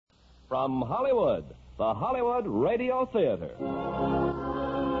From Hollywood, the Hollywood Radio Theater.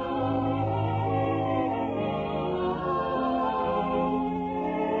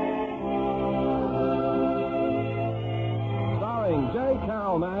 Starring J.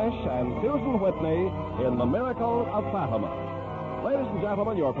 Carrol Naish and Susan Whitney in The Miracle of Fatima. Ladies and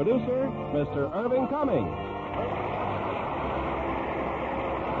gentlemen, your producer, Mr. Irving Cummings.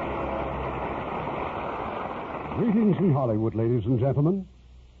 Greetings from Hollywood, ladies and gentlemen.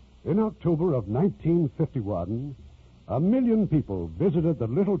 In October of 1951, 1 million people visited the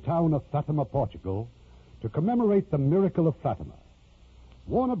little town of Fatima, Portugal, to commemorate the miracle of Fatima.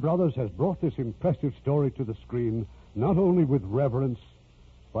 Warner Brothers has brought this impressive story to the screen not only with reverence,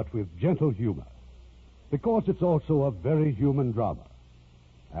 but with gentle humor, because it's also a very human drama.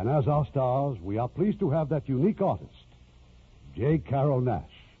 And as our stars, we are pleased to have that unique artist, J. Carrol Naish,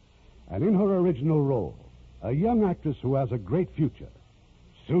 and in her original role, a young actress who has a great future,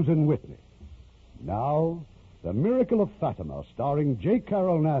 Susan Whitney. Now, The Miracle of Fatima, starring J.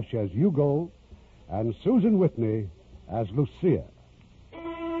 Carrol Naish as Hugo and Susan Whitney as Lucia.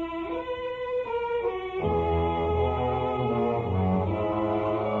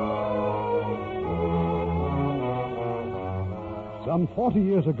 Some 40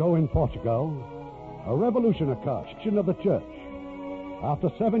 years ago in Portugal, a revolution occurred of the church. After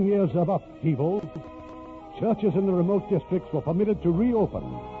 7 years of upheaval, churches in the remote districts were permitted to reopen.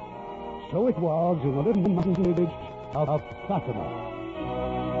 So it was in the little mountain village of Fatima.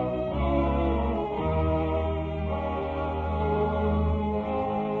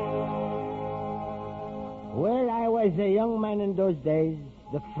 Well, I was a young man in those days,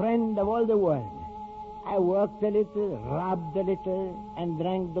 the friend of all the world. I worked a little, robbed a little, and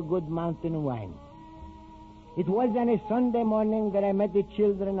drank the good mountain wine. It was on a Sunday morning that I met the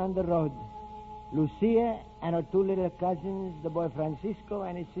children on the road. Lucia and her 2 little cousins, the boy Francisco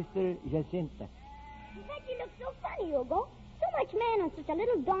and his sister Jacinta. But you look so funny, Hugo. So much man on such a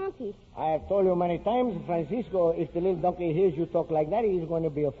little donkey. I have told you many times, Francisco, if the little donkey hears you talk like that, he's going to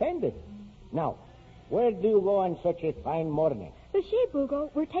be offended. Now, where do you go on such a fine morning? The sheep,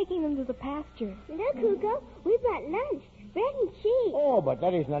 Hugo. We're taking them to the pasture. Look, Hugo, we brought lunch. Bread and cheese. Oh, but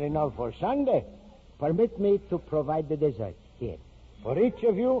that is not enough for Sunday. Permit me to provide the dessert. Here. For each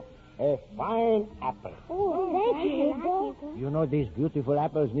of you, a fine apple. Oh, thank you, Hugo. You know, these beautiful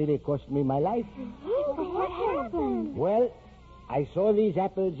apples nearly cost me my life. Oh, what happened? Well, I saw these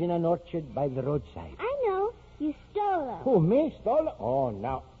apples in an orchard by the roadside. I know. You stole them. Who, me? Stole them? Oh,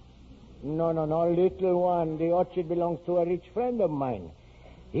 no. No, little one. The orchard belongs to a rich friend of mine.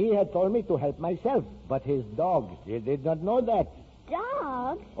 He had told me to help myself, but his dogs, they did not know that.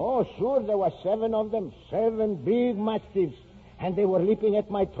 Dogs? Oh, sure, there were 7 of them, 7 big mastiffs. And they were leaping at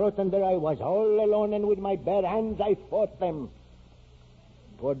my throat, and there I was, all alone, and with my bare hands I fought them.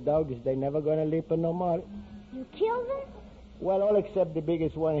 Poor dogs, they never gonna leap no more. You killed them? Well, all except the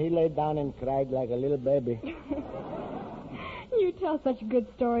biggest one. He lay down and cried like a little baby. You tell such good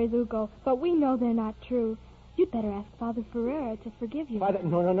stories, Hugo, but we know they're not true. You'd better ask Father Ferreira to forgive you. Father,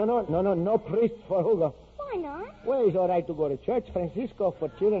 no priest for Hugo. Why not? Well, it's all right to go to church. Francisco for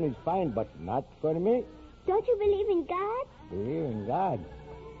children is fine, but not for me. Don't you believe in God? Believe in God?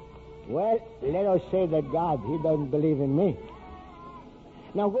 Well, let us say that God, he doesn't believe in me.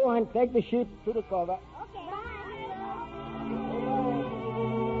 Now go on, take the sheep to the cover. Okay.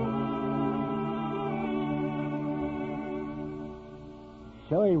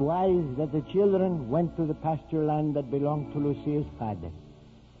 So it was that the children went to the pasture land that belonged to Lucia's father.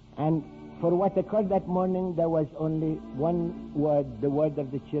 And for what occurred that morning, there was only one word, the word of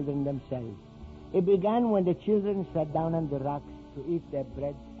the children themselves. It began when the children sat down on the rocks to eat their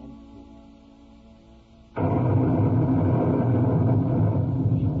bread and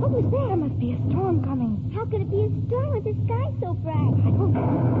What was that? There must be a storm coming. How could it be a storm with the sky so bright? I don't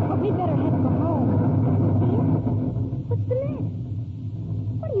know, but we better head for home. What's the matter?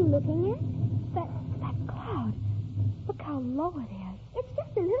 What are you looking at? That cloud. Look how low it is. It's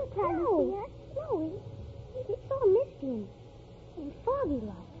just a little cloud, Lucia. No, it's all misty and foggy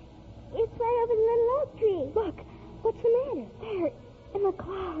like. It's right over the little oak tree. Look, What's the matter? there, in the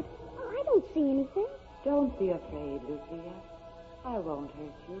cloud. Oh, I don't see anything. Don't be afraid, Lucia. I won't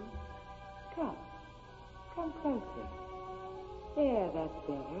hurt you. Come closer. There, that's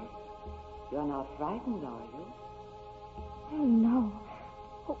better. You're not frightened, are you? Oh, no.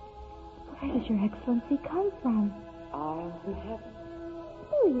 Oh, where does your excellency come from? I am from heaven.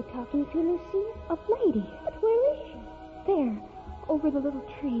 Who are you talking to, Lucia? A lady. But where is she? There, over the little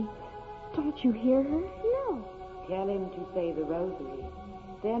tree. Don't you hear her? No. Tell him to say the rosary.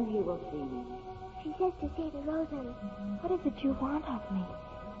 Then he will see me. She says to say the rosary. What is it you want of me?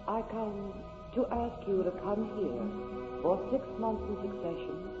 I I come to ask you to come here for 6 months in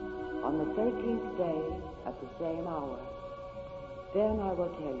succession on the 13th day at the same hour. Then I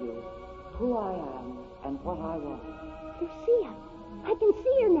will tell you who I am and what I want. Lucia, I can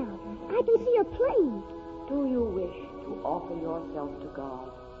see her now. I can see her plain. Do you wish to offer yourself to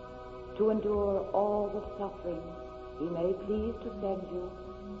God, to endure all the suffering He may please to send you,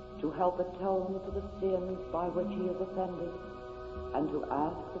 to help atone for the sins by which He is offended, and to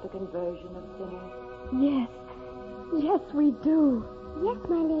ask for the conversion of sinners? Yes. Yes, we do. Yes,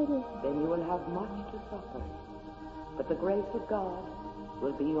 my lady. Then you will have much to suffer, but the grace of God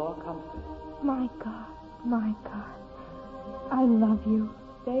will be your comfort. My God. I love you.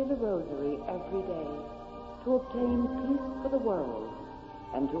 Say the rosary every day to obtain peace for the world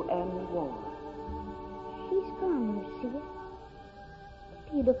and to end war. She's gone, Lucia.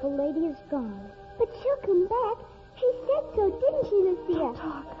 The beautiful lady is gone. But she'll come back. She said so, didn't she, Lucia? Don't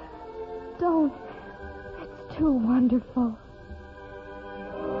talk. Don't. It's too wonderful.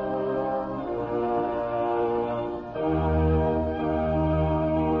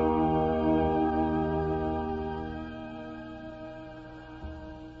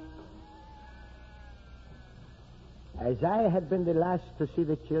 As I had been the last to see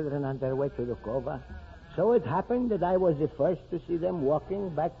the children on their way to the cova, so it happened that I was the first to see them walking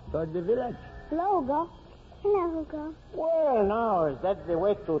back toward the village. Hello, Hugo. Hello, Hugo. Well, now, is that the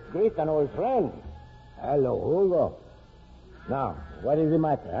way to greet an old friend? Hello, Hugo. Now, what is the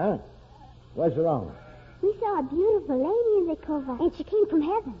matter, huh? What's wrong? We saw a beautiful lady in the cova, and she came from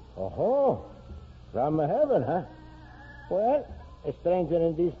heaven. Oh, from heaven, huh? Well, a stranger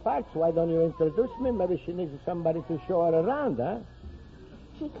in these parts, why don't you introduce me? Maybe she needs somebody to show her around, huh?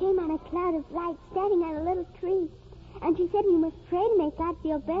 She came on a cloud of light standing on a little tree, and she said we must pray to make God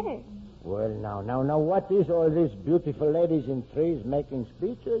feel better. Well, now, what is all these beautiful ladies in trees making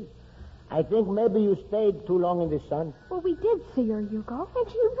speeches? I think maybe you stayed too long in the sun. Well, we did see her, Hugo. And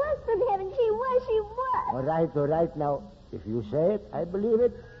she was from heaven. She was. All right. Now, if you say it, I believe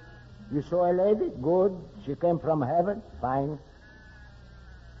it. You saw a lady? Good. She came from heaven? Fine.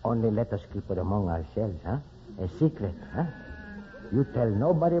 Only let us keep it among ourselves, huh? A secret, huh? You tell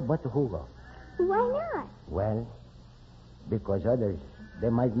nobody but Hugo. Why not? Well, because others, they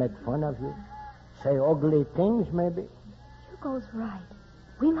might make fun of you. Say ugly things, maybe. Hugo's right.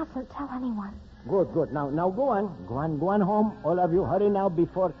 We mustn't tell anyone. Good. Now go on. Go on home. All of you, hurry now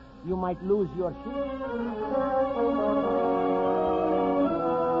before you might lose your shoes.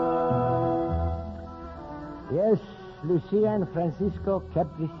 Yes, Lucia and Francisco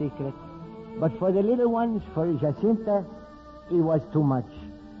kept the secret. But for the little ones, for Jacinta, it was too much.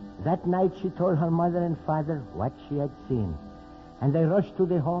 That night she told her mother and father what she had seen. And they rushed to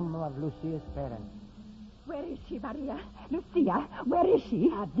the home of Lucia's parents. Where is she, Maria? Lucia, where is she?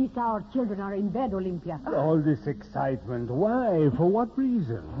 At this hour, children are in bed, Olympia. All this excitement. Why? For what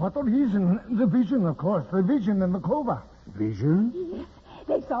reason? What reason? The vision, of course. The vision in the cova. Vision? Yes,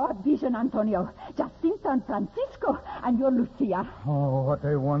 they saw a vision, Antonio. Jacinta and Francisco, and your Lucia. Oh, what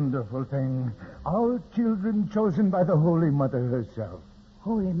a wonderful thing. Our children chosen by the Holy Mother herself.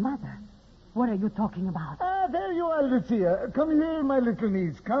 Holy Mother? What are you talking about? Ah, there you are, Lucia. Come here, my little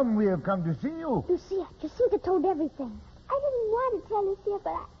niece. Come, we have come to see you. Lucia, Jacinta told everything. I didn't want to tell Lucia,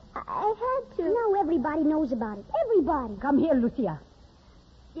 but I had to. Now everybody knows about it. Everybody. Come here, Lucia.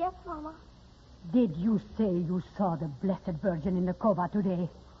 Yes, Mama. Did you say you saw the Blessed Virgin in the cova today?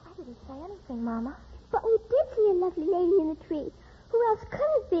 I didn't say anything, Mama. But we did see a lovely lady in the tree. Who else could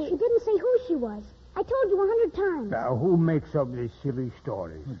it be? She didn't say who she was. I told you 100 times. Now, who makes up these silly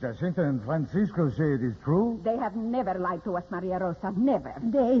stories? Jacinta and Francisco say it is true. They have never lied to us, Maria Rosa. Never.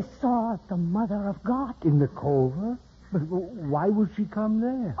 They saw the Mother of God. In the cova? But why would she come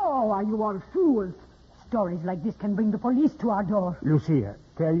there? Oh, are you all fools? Stories like this can bring the police to our door. Lucia,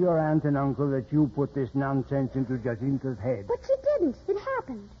 tell your aunt and uncle that you put this nonsense into Jacinta's head. But she didn't. It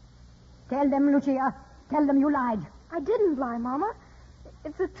happened. Tell them, Lucia. Tell them you lied. I didn't lie, Mama.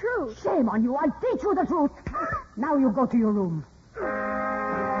 It's the truth. Shame on you. I'll teach you the truth. Now you go to your room.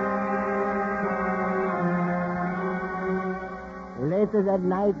 Later that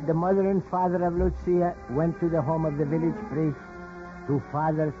night, the mother and father of Lucia went to the home of the village priest, to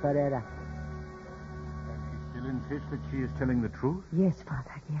Father Ferreira. She still insists that she is telling the truth? Yes,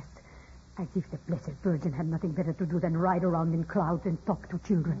 Father, yes. As if the Blessed Virgin had nothing better to do than ride around in clouds and talk to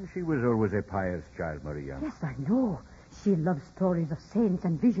children. She was always a pious child, Maria. Yes, I know. She loves stories of saints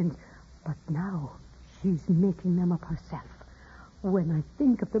and visions. But now she's making them up herself. When I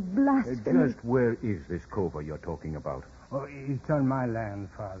think of the blasphemy... Just where is this cova you're talking about? Oh, it's on my land,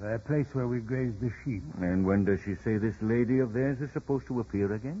 Father, a place where we graze the sheep. And when does she say this lady of theirs is supposed to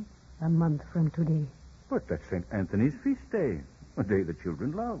appear again? A month from today. But that's St. Anthony's feast day, a day the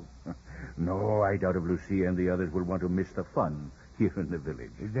children love. No, I doubt if Lucia and the others will want to miss the fun here in the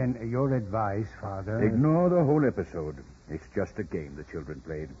village. Then your advice, Father... Ignore the whole episode. It's just a game the children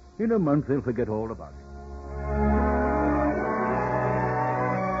played. In a month, they'll forget all about it.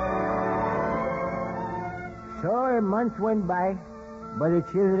 So a month went by, but the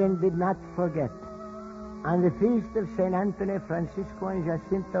children did not forget. On the feast of St. Anthony, Francisco and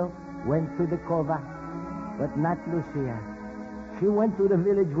Jacinto went to the cova, but not Lucia. She went to the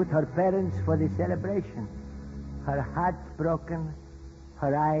village with her parents for the celebration. Her heart broken,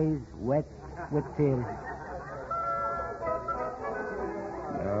 her eyes wet with tears.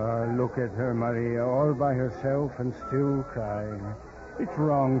 Look at her, Maria, all by herself and still crying. It's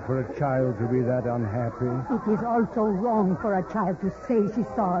wrong for a child to be that unhappy. It is also wrong for a child to say she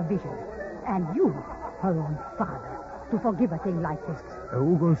saw a vision. And you, her own father, to forgive a thing like this.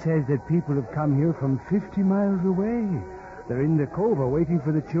 Hugo says that people have come here from 50 miles away. They're in the cova waiting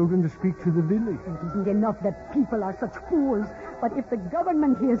for the children to speak to the village. It isn't enough that people are such fools, but if the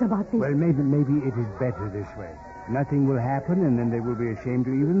government hears about this... Well, maybe it is better this way. Nothing will happen, and then they will be ashamed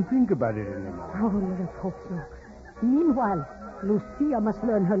to even think about it anymore. Oh, let us hope so. Meanwhile, Lucia must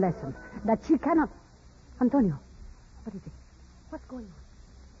learn her lesson, that she cannot... Antonio, what is it? What's going on?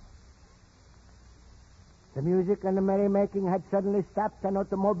 The music and the merrymaking had suddenly stopped. An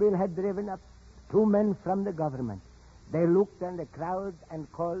automobile had driven up. 2 men from the government. They looked on the crowd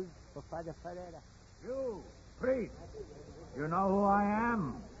and called for Father Ferreira. You, priest, you know who I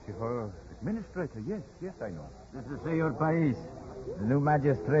am? Administrator, yes, I know. This is Senor Pais, the new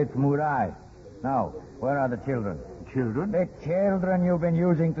magistrate Murai. Now, where are the children? Children? The children you've been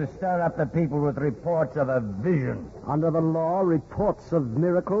using to stir up the people with reports of a vision. Under the law, reports of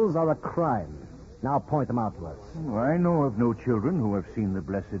miracles are a crime. Now point them out to us. Oh, I know of no children who have seen the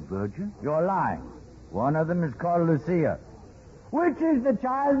Blessed Virgin. You're lying. One of them is called Lucia. Which is the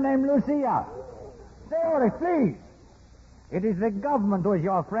child named Lucia? Theodore, please. It is the government who is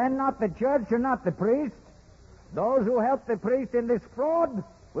your friend, not the church or not the priest. Those who help the priest in this fraud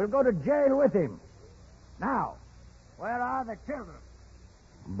will go to jail with him. Now, where are the children?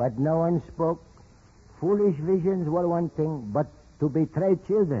 But no one spoke. Foolish visions were one thing, but to betray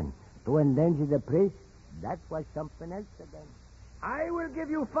children, to endanger the priest, that was something else again. I will give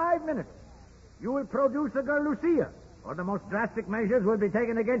you 5 minutes. You will produce the girl Lucia, or the most drastic measures will be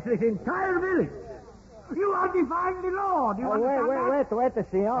taken against this entire village. You are defying the law. Do you understand Wait,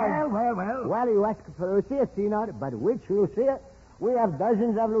 senor. Well. Well, you ask for Lucia, senor, but which Lucia? We have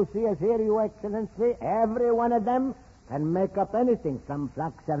dozens of Lucias here, Your Excellency. Every one of them can make up anything, from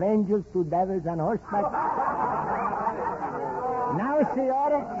flocks of angels to devils on horseback. Now,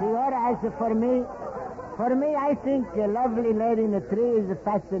 senor, as for me, I think a lovely lady in a tree is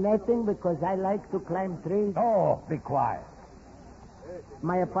fascinating because I like to climb trees. Oh, be quiet.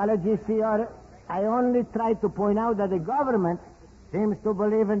 My apologies, senor. I only try to point out that the government seems to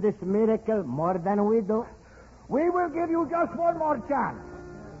believe in this miracle more than we do. We will give you just one more chance.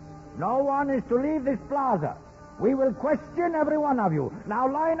 No one is to leave this plaza. We will question every one of you. Now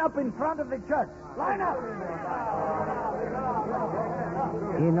line up in front of the church. Line up.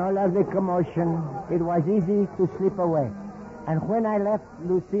 In all of the commotion, it was easy to slip away. And when I left,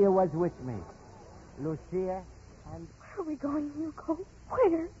 Lucia was with me. Lucia and... Where are we going, Hugo?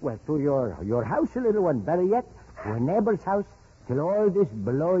 Where? Well, to your house, little one. Better yet, to a neighbor's house till all this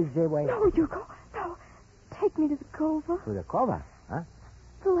blows away. No, Hugo. No. Take me to the cova. To the cova, huh?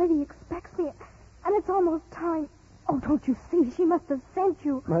 The lady expects me, and it's almost time. Oh, don't you see? She must have sent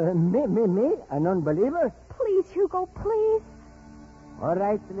you. Me? An unbeliever? Please, Hugo, please. All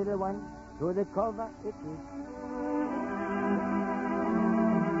right, little one. To the cova it is.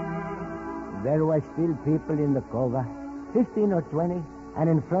 There were still people in the cova, 15 or 20, and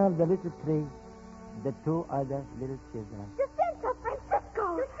in front of the little tree, the 2 other little children. Jacinto,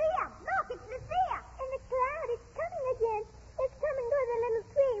 Francisco! Lucia! Look, it's Lucia! In the cloud, it's coming again. It's coming toward the little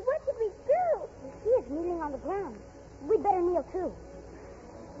tree. What should we do? Lucia's kneeling on the ground. We'd better kneel, too.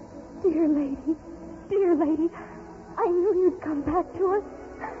 Dear lady, I knew you'd come back to us.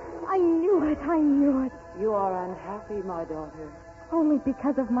 I knew it. You are unhappy, my daughter. Only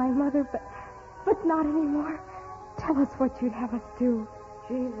because of my mother, but not anymore. Tell us what you'd have us do.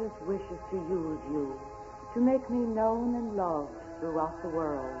 Jesus wishes to use you to make me known and loved throughout the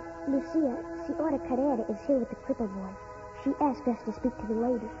world. Lucia, Senora Carrera is here with the cripple boy. She asked us to speak to the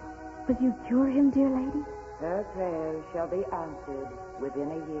lady. Will you cure him, dear lady? Her prayers shall be answered within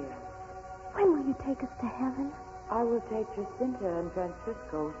a year. When will you take us to heaven? I will take Jacinta and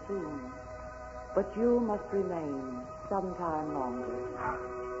Francisco soon. But you must remain some time longer.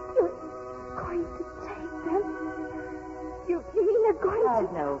 You're going to take them? You mean they're going to...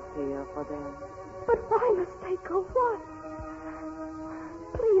 Have no fear for them. But why must they go? Why?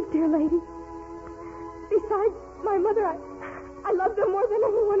 Please, dear lady. Besides my mother, I love them more than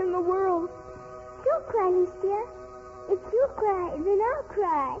anyone in the world. Don't cry, Lucia. If you cry, then I'll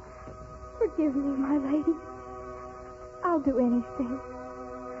cry. Forgive me, my lady. I'll do anything.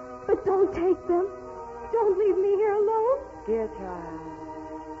 But don't take them. Don't leave me here alone. Dear child,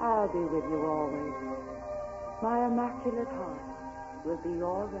 I'll be with you always. My immaculate heart will be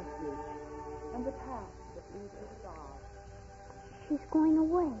your refuge and the path that leads you to God. She's going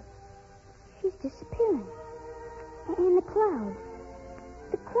away. She's disappearing. And the cloud.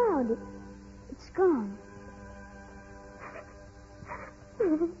 The cloud, it's gone.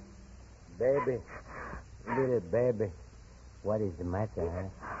 Baby. Little baby. What is the matter, huh?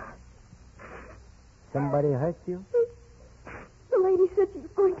 Somebody hurt you? The lady said she's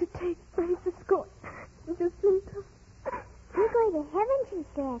going to take Francisco and Jacinta. You're going to heaven, she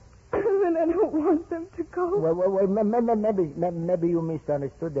said. And I don't want them to go. Well, maybe you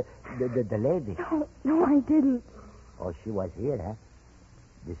misunderstood the lady. No, I didn't. Oh, she was here, huh?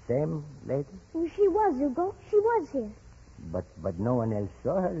 The same lady? Well, she was, Hugo. She was here. But no one else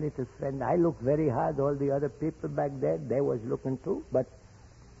saw her, little friend. I looked very hard. All the other people back there, they was looking too, but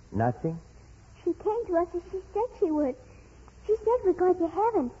nothing. She came to us as she said she would. She said we're going to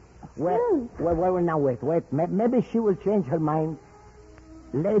heaven. Soon. Well, now, wait. Maybe she will change her mind.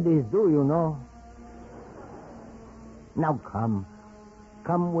 Ladies do, you know. Now come.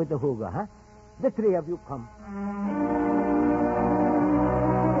 Come with the Hugo, huh? The three of you come.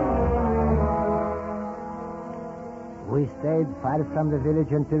 We stayed far from the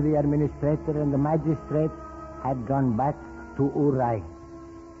village until the administrator and the magistrate had gone back to Uri.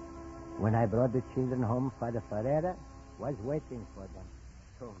 When I brought the children home, Father Ferreira was waiting for them.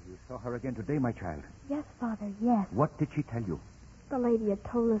 So you saw her again today, my child? Yes, Father, yes. What did she tell you? The lady had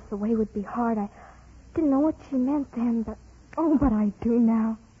told us the way would be hard. I didn't know what she meant then, but I do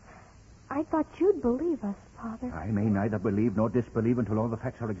now. I thought you'd believe us, Father. I may neither believe nor disbelieve until all the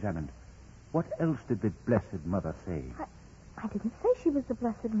facts are examined. What else did the Blessed Mother say? I didn't say she was the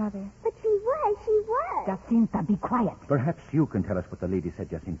Blessed Mother. But she was. Jacinta, be quiet. Perhaps you can tell us what the lady said,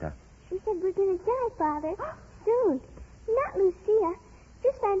 Jacinta. She said we're going to die, Father. Soon. Not Lucia.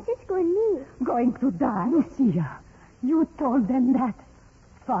 Just Francisco and me. Going to die? Lucia, you told them that.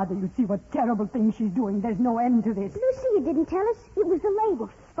 Father, you see what terrible things she's doing. There's no end to this. Lucia didn't tell us. It was the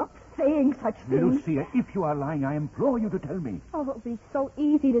lady. Stop saying such things. Lucia, if you are lying, I implore you to tell me. Oh, it would be so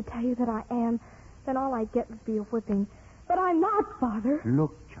easy to tell you that I am. Then all I get would be a whipping. But I'm not, Father.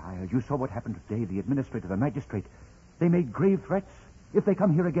 Look, child, you saw what happened today. The administrator, the magistrate, they made grave threats. If they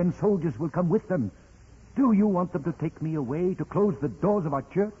come here again, soldiers will come with them. Do you want them to take me away, to close the doors of our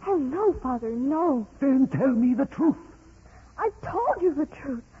church? Oh, no, Father, no. Then tell me the truth. I've told you the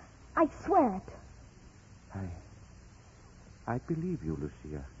truth. I swear it. I believe you,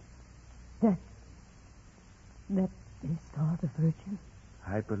 Lucia. That they saw the Virgin?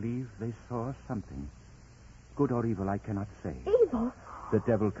 I believe they saw something. Good or evil, I cannot say. Evil? The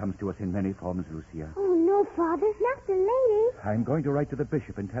devil comes to us in many forms, Lucia. Oh, no, Father. Not the lady. I'm going to write to the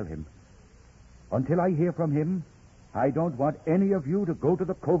bishop and tell him. Until I hear from him, I don't want any of you to go to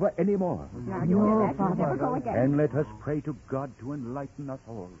the cova anymore. No, Father. Never go again. And let us pray to God to enlighten us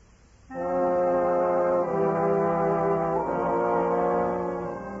all.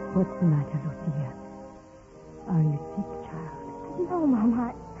 What's the matter, Lucia? Are you sick, child? No,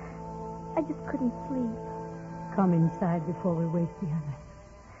 Mama. I just couldn't sleep. Come inside before we wake the others.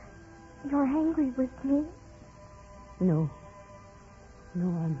 You're angry with me? No,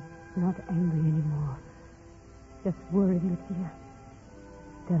 I'm not angry anymore. Just worried, Lucia.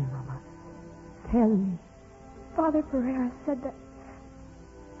 Tell Mama. Tell me. Father Ferreira said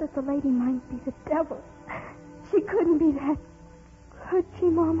that the lady might be the devil. She couldn't be that. Could she,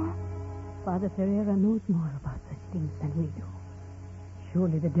 Mama? Father Ferreira knows more about such things than we do.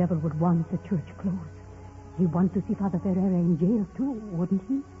 Surely the devil would want the church closed. He'd want to see Father Ferreira in jail, too, wouldn't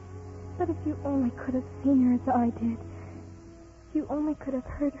he? But if you only could have seen her as I did. You only could have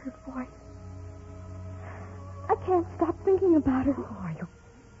heard her voice. I can't stop thinking about her. Oh, are you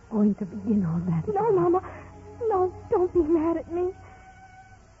going to begin all that? No, Mama. No, don't be mad at me.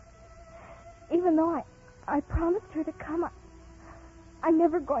 Even though I promised her to come, I'm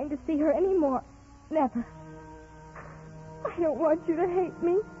never going to see her anymore. Never. I don't want you to hate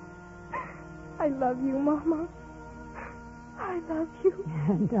me. I love you, Mama. I love you.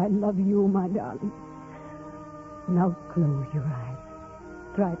 And I love you, my darling. Now close your eyes.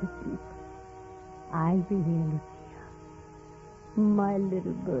 Try to sleep. I'll be there, Lucia. My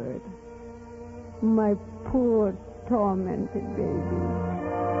little bird. My poor, tormented baby.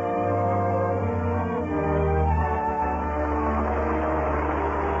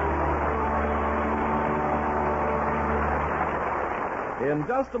 In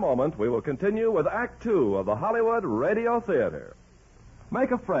just a moment, we will continue with Act Two of the Hollywood Radio Theater.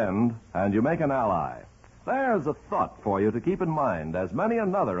 Make a friend, and you make an ally. There's a thought for you to keep in mind, as many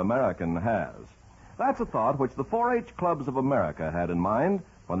another American has. That's a thought which the 4-H clubs of America had in mind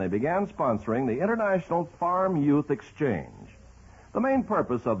when they began sponsoring the International Farm Youth Exchange. The main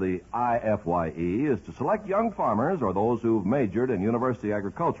purpose of the IFYE is to select young farmers or those who've majored in university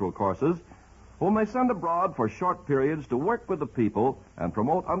agricultural courses whom they send abroad for short periods to work with the people and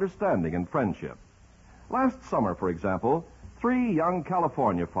promote understanding and friendship. Last summer, for example, 3 young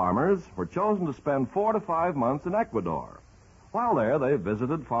California farmers were chosen to spend 4 to 5 months in Ecuador. While there, they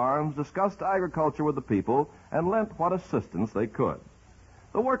visited farms, discussed agriculture with the people, and lent what assistance they could.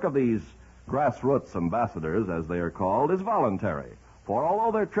 The work of these grassroots ambassadors, as they are called, is voluntary, for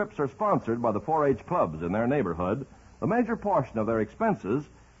although their trips are sponsored by the 4-H clubs in their neighborhood, the major portion of their expenses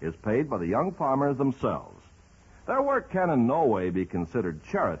is paid by the young farmers themselves. Their work can in no way be considered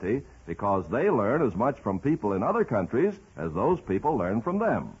charity because they learn as much from people in other countries as those people learn from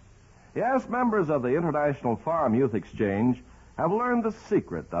them. Yes, members of the International Farm Youth Exchange have learned the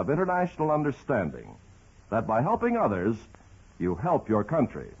secret of international understanding, that by helping others, you help your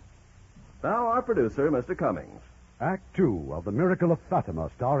country. Now, our producer, Mr. Cummings. Act Two of The Miracle of Fatima,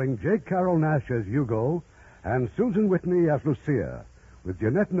 starring J. Carrol Naish as Hugo and Susan Whitney as Lucia, with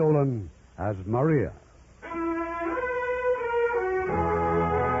Jeanette Nolan as Maria.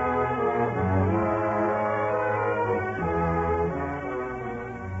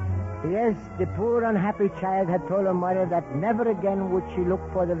 Yes, the poor unhappy child had told her mother that never again would she look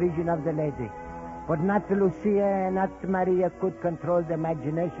for the vision of the lady. But not Lucia and not Maria could control the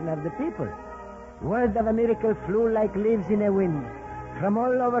imagination of the people. Word of a miracle flew like leaves in a wind. From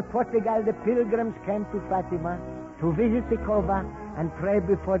all over Portugal, the pilgrims came to Fatima to visit the cova and pray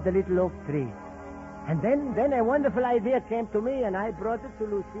before the little oak tree. And then a wonderful idea came to me, and I brought it to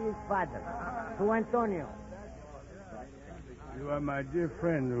Lucia's father, to Antonio. You are my dear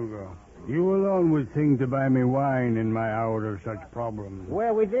friend, Hugo. You alone would think to buy me wine in my hour of such problems.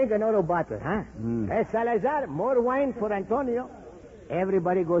 Well, we drink another bottle, huh? Hey, Salazar, more wine for Antonio.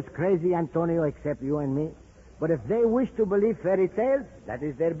 Everybody goes crazy, Antonio, except you and me. But if they wish to believe fairy tales, that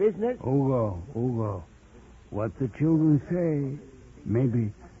is their business. Hugo, what the children say,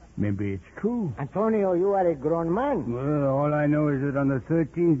 maybe it's true. Antonio, you are a grown man. Well, all I know is that on the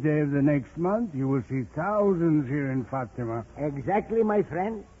 13th day of the next month, you will see thousands here in Fatima. Exactly, my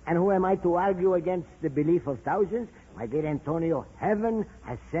friend. And who am I to argue against the belief of thousands? My dear Antonio, heaven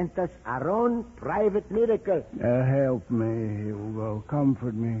has sent us our own private miracle. Help me, Hugo.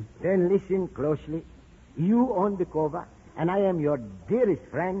 Comfort me. Then listen closely. You own the cova, and I am your dearest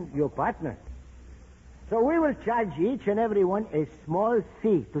friend, your partner. So we will charge each and every one a small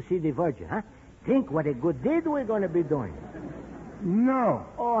fee to see the Virgin, huh? Think what a good deed we're going to be doing. No.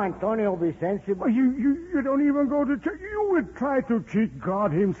 Oh, Antonio, be sensible. You don't even go to church. You would try to cheat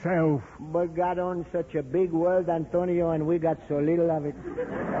God himself. But God owns such a big world, Antonio, and we got so little of it.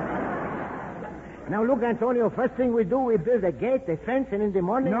 Now, look, Antonio, first thing we do, we build a gate, a fence, and in the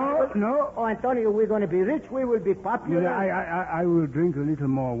morning... No. Oh, Antonio, we're going to be rich. We will be popular. I will drink a little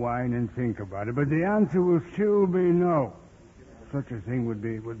more wine and think about it, but the answer will still be no. Such a thing would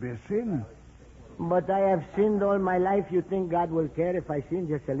be a sin. But I have sinned all my life. You think God will care if I sin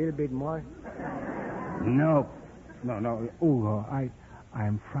just a little bit more? No. Hugo, I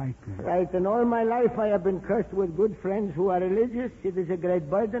am frightened. Frightened. All my life I have been cursed with good friends who are religious. It is a great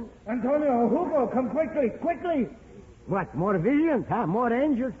burden. Antonio, Hugo, come quickly. What, more visions, huh? More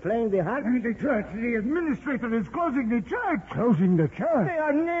angels playing the harp? The church, the administrator is closing the church. Closing the church? They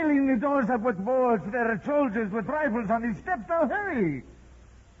are nailing the doors up with bolts. There are soldiers with rifles on the steps. Now hurry.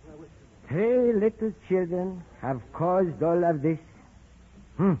 3 little children have caused all of this.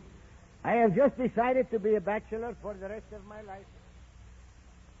 I have just decided to be a bachelor for the rest of my life.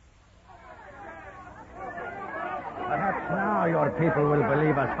 Perhaps now your people will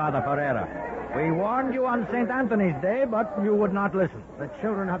believe us, Father Ferreira. We warned you on St. Anthony's Day, but you would not listen. The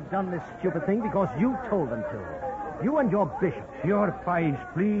children have done this stupid thing because you told them to. You and your bishop. Your Faith,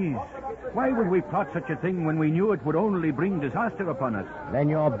 please. Why would we plot such a thing when we knew it would only bring disaster upon us? Then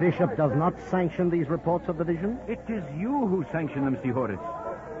your bishop does not sanction these reports of the vision? It is you who sanction them, Sihoris.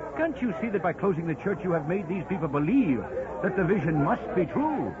 Can't you see that by closing the church you have made these people believe that the vision must be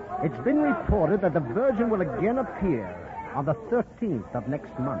true? It's been reported that the Virgin will again appear on the 13th of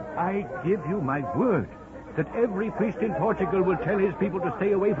next month. I give you my word that every priest in Portugal will tell his people to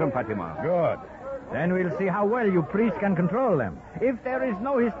stay away from Fatima. Good. Then we'll see how well you priests can control them. If there is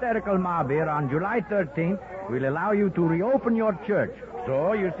no hysterical mob here on July 13th, we'll allow you to reopen your church.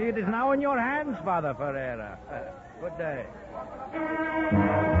 So, you see, it is now in your hands, Father Ferreira. Good day.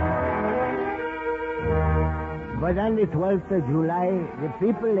 But on the 12th of July, the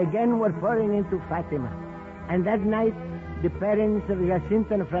people again were pouring into Fatima. And that night, the parents of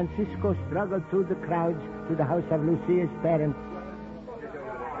Jacinta and Francisco struggled through the crowds to the house of Lucia's parents.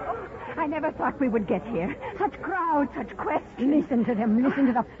 I never thought we would get here. Such crowds, such questions. Listen to them. Listen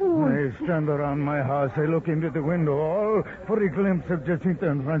to the fools. I stand around my house. I look into the window all for a glimpse of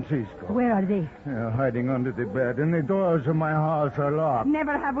Jacinta and Francisco. Where are they? They're hiding under the bed, and the doors of my house are locked.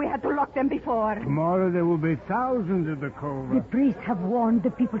 Never have we had to lock them before. Tomorrow there will be thousands at the cove. The priests have warned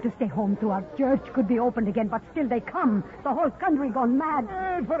the people to stay home till our church could be opened again, but still they come. The whole country gone mad.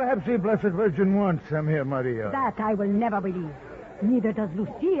 Perhaps the Blessed Virgin wants them here, Maria. That I will never believe. Neither does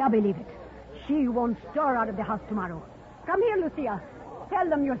Lucia believe it. She won't stir out of the house tomorrow. Come here, Lucia. Tell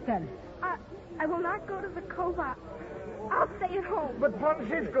them yourself. I will not go to the cova. I'll stay at home. But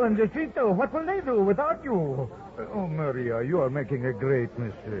Francisco and Jacinta, what will they do without you? Oh, Maria, you are making a great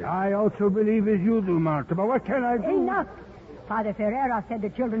mistake. I also believe as you do, Martha, but what can I do? Enough. Father Ferreira said the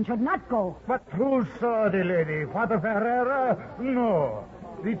children should not go. But who saw the lady? Father Ferreira? No.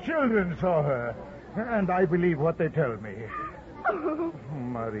 The children saw her. And I believe what they tell me.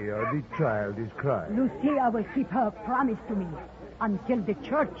 Maria, the child is crying. Lucia will keep her promise to me until the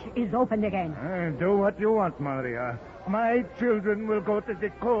church is opened again. Do what you want, Maria. My children will go to the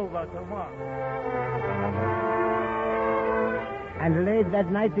cova tomorrow. And late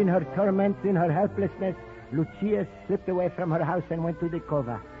that night in her torment, in her helplessness, Lucia slipped away from her house and went to the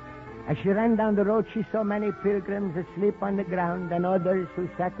cova. As she ran down the road, she saw many pilgrims asleep on the ground and others who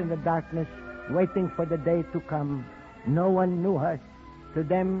sat in the darkness, waiting for the day to come. No one knew her. To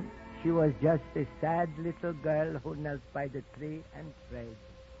them, she was just a sad little girl who knelt by the tree and prayed.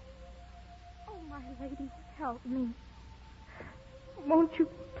 Oh, my lady, help me. Won't you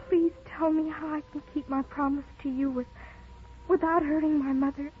please tell me how I can keep my promise to you without hurting my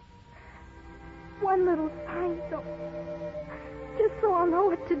mother? One little sign, just so I'll know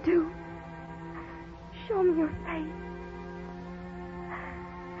what to do. Show me your face.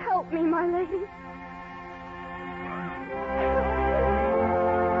 Help me, my lady.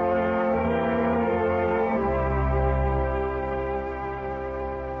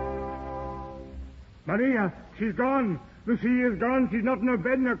 Maria, she's gone. Lucia's gone. She's not in her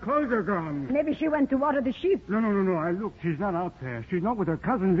bed and her clothes are gone. Maybe she went to water the sheep. No. I looked. She's not out there. She's not with her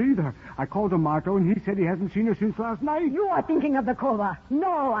cousins either. I called him Marto, and he said he hasn't seen her since last night. You are thinking of the cova.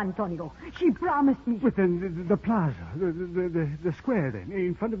 No, Antonio. She promised me. With the plaza, the square then,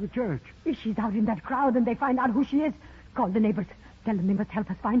 in front of the church. If she's out in that crowd and they find out who she is, call the neighbors. Tell them they must help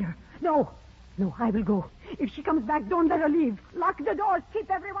us find her. No, I will go. If she comes back, don't let her leave. Lock the doors.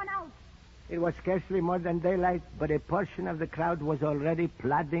 Keep everyone out. It was scarcely more than daylight, but a portion of the crowd was already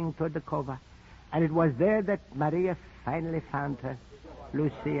plodding toward the cova. And it was there that Maria finally found her,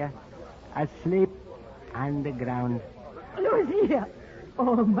 Lucia, asleep on the ground. Lucia!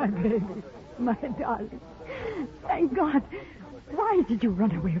 Oh, my baby, my darling. Thank God. Why did you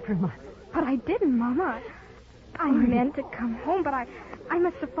run away from us? But I didn't, Mama. I meant to come home, but I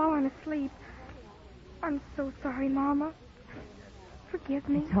must have fallen asleep. I'm so sorry, Mama. Forgive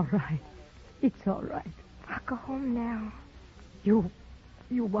me. It's all right. It's all right. I'll go home now. You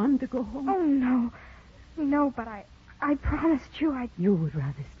want to go home? Oh, no. No, but I promised you I'd... You would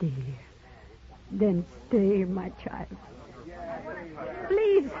rather stay here. Then stay, my child.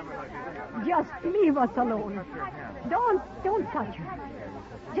 Please, just leave us alone. Don't touch her.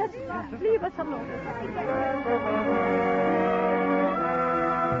 Just leave us alone.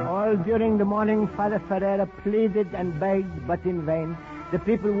 All during the morning, Father Ferreira pleaded and begged, but in vain. The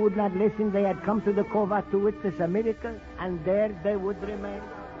people would not listen. They had come to the cova to witness a miracle, and there they would remain.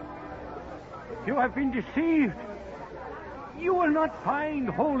 You have been deceived. You will not find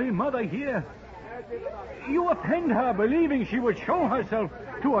Holy Mother here. You offend her, believing she would show herself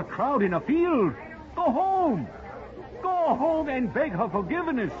to a crowd in a field. Go home. Go home and beg her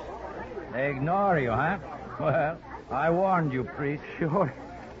forgiveness. They ignore you, huh? Well, I warned you, priest. Sure.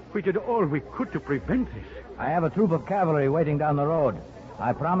 We did all we could to prevent this. I have a troop of cavalry waiting down the road.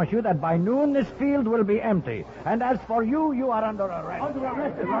 I promise you that by noon this field will be empty. And as for you, you are under arrest.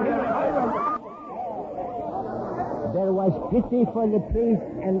 There was pity for the priest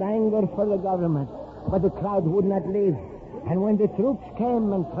and anger for the government, but the crowd would not leave. And when the troops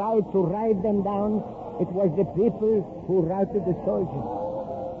came and tried to ride them down, it was the people who routed the soldiers.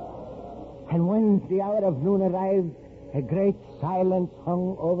 And when the hour of noon arrived, a great silence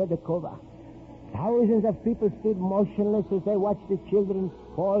hung over the Cova. Thousands of people stood motionless as they watched the children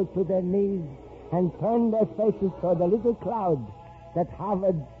fall to their knees and turned their faces toward the little cloud that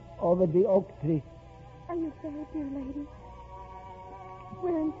hovered over the oak tree. Are you there, dear lady?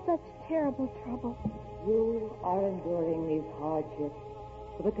 We're in such terrible trouble. You are enduring these hardships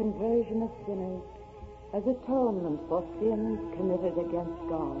for the conversion of sinners as atonement for sins committed against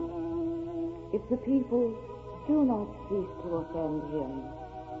God. If the people do not cease to offend him,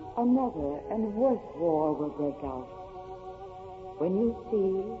 another and worse war will break out. When you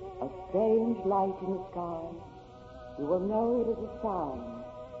see a strange light in the sky, you will know it is a sign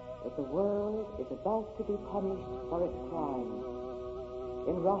that the world is about to be punished for its crimes.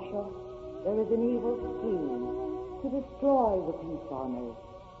 In Russia, there is an evil scheme to destroy the peace on earth.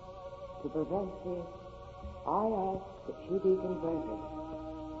 To prevent this, I ask that she be converted.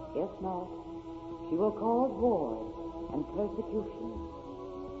 If not, she will cause wars and persecution.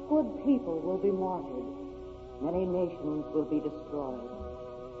 Good people will be martyred. Many nations will be destroyed.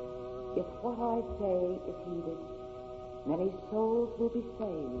 If what I say is heeded, many souls will be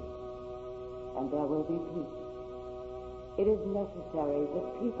saved, and there will be peace. It is necessary that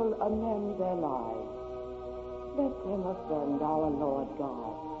people amend their lives. Let them offend our Lord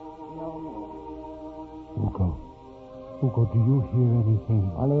God no more. Ugo, do you hear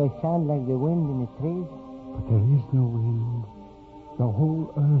anything? Only a sound like the wind in the trees. But there is no wind. The whole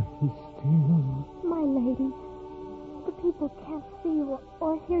earth is still. My lady, the people can't see you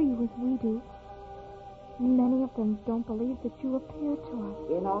or hear you as we do. Many of them don't believe that you appear to us.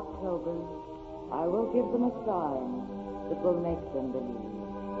 In October, I will give them a sign that will make them believe.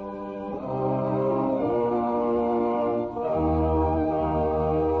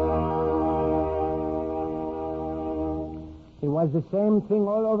 It was the same thing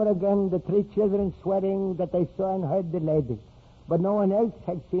all over again, the three children swearing that they saw and heard the lady. But no one else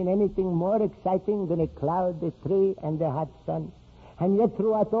had seen anything more exciting than a cloud, a tree, and the hot sun. And yet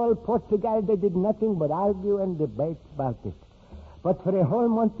throughout all Portugal they did nothing but argue and debate about it. But for a whole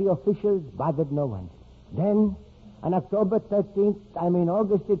month the officials bothered no one. Then, on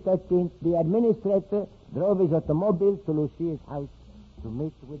August the 13th, the administrator drove his automobile to Lucia's house to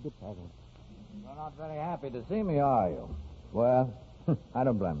meet with the parents. You're not very happy to see me, are you? Well, I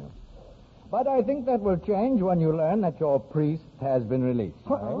don't blame you. But I think that will change when you learn that your priest has been released.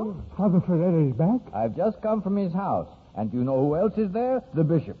 Father Ferreira is back? I've just come from his house. And you know who else is there? The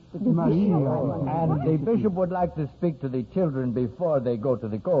bishop. Maria. And the bishop would like to speak to the children before they go to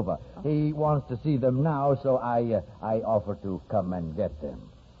the Cova. He wants to see them now, so I offer to come and get them.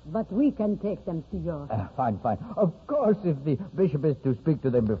 But we can take them, Senor. Fine. Of course, if the bishop is to speak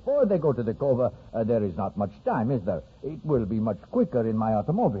to them before they go to the Cova, there is not much time, is there? It will be much quicker in my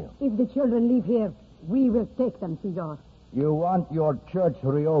automobile. If the children leave here, we will take them, Senor. You want your church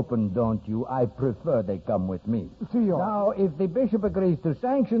reopened, don't you? I prefer they come with me. Senor. Now, if the bishop agrees to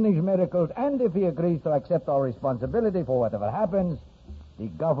sanction these miracles, and if he agrees to accept our responsibility for whatever happens, the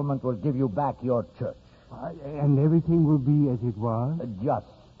government will give you back your church. And everything will be as it was? Just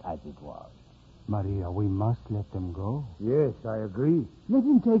as it was. Maria, we must let them go. Yes, I agree. Let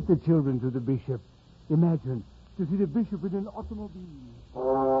him take the children to the bishop. Imagine, to see the bishop in an automobile.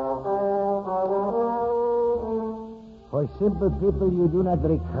 For simple people, you do not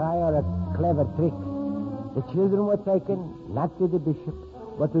require a clever trick. The children were taken, not to the bishop,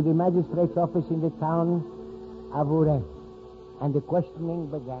 but to the magistrate's office in the town of Ure. And the questioning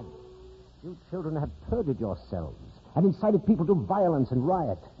began. You children have perjured yourselves and incited people to violence and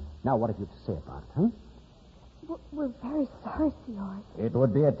riot. Now, what have you to say about it, huh? We're very sorry, Senor. It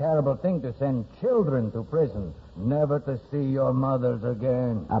would be a terrible thing to send children to prison, never to see your mothers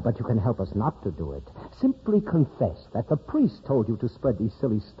again. But you can help us not to do it. Simply confess that the priest told you to spread these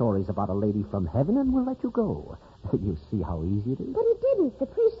silly stories about a lady from heaven, and we'll let you go. You see how easy it is? But he didn't. The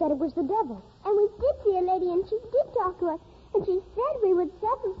priest said it was the devil. And we did see a lady, and she did talk to us. And she said we would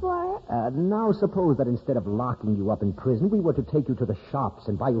suffer for her. Now, suppose that instead of locking you up in prison, we were to take you to the shops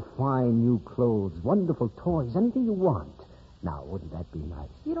and buy you fine new clothes, wonderful toys, anything you want. Now, wouldn't that be nice?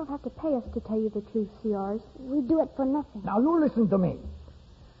 You don't have to pay us to tell you the truth, Senors. We do it for nothing. Now, you listen to me.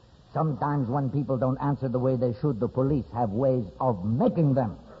 Sometimes when people don't answer the way they should, the police have ways of making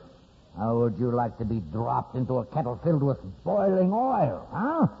them. How would you like to be dropped into a kettle filled with boiling oil,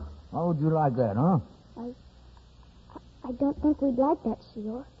 huh? How would you like that, huh? I don't think we'd like that,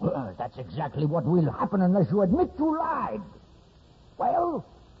 Senor. Well, that's exactly what will happen unless you admit you lied. Well?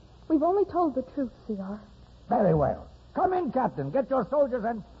 We've only told the truth, Senor. Very well. Come in, Captain. Get your soldiers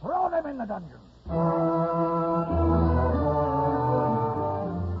and throw them in the dungeon.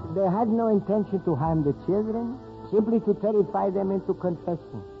 They had no intention to harm the children, simply to terrify them into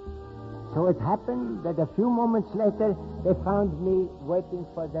confession. So it happened that a few moments later, they found me waiting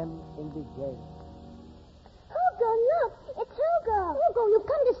for them in the jail. Hugo, look! It's Hugo! Hugo, you've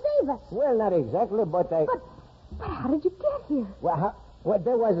come to save us. Well, not exactly, but But how did you get here? Well,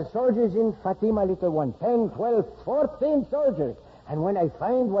 there was soldiers in Fatima, little one. 10, 12, 14 soldiers. And when I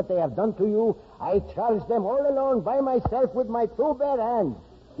find what they have done to you, I charge them all alone by myself with my two bare hands.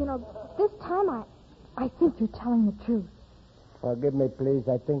 You know, this time I think you're telling the truth. Forgive me, please.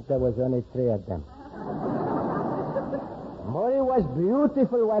 I think there was only 3 of them. Maury was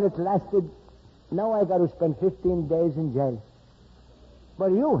beautiful while it lasted. Now I got to spend 15 days in jail.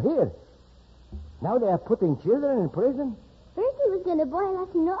 But you here. Now they are putting children in prison. First he was going to boil us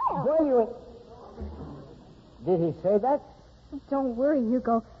in oil. Boil you in... Did he say that? Don't worry,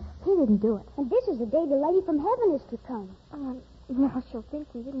 Hugo. He didn't do it. And this is the day the lady from heaven is to come. Now she'll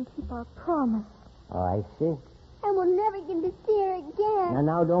think we didn't keep our promise. Oh, I see. And we'll never get to see her again.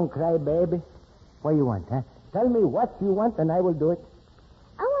 Now, don't cry, baby. What do you want, huh? Tell me what you want, and I will do it.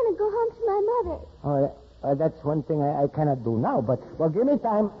 I want to go home to my mother. Oh, that's one thing I cannot do now, but, well, give me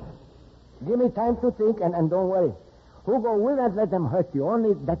time. Give me time to think, and don't worry. Hugo will not let them hurt you.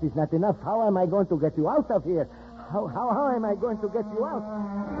 Only that is not enough. How am I going to get you out of here? How am I going to get you out?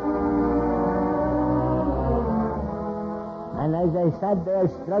 And as I sat there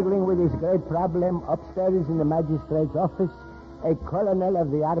struggling with this great problem upstairs in the magistrate's office, a colonel of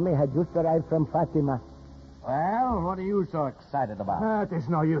the army had just arrived from Fatima. Well, what are you so excited about? There's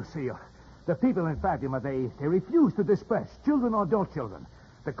no use, Senor. The people in Fatima, they refuse to disperse, children or adult children.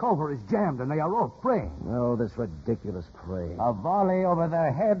 The cover is jammed, and they are all praying. Oh, this ridiculous prayer. A volley over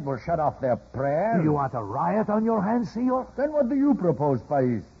their head will shut off their prayer. Do you want a riot on your hands, Senor? Then what do you propose,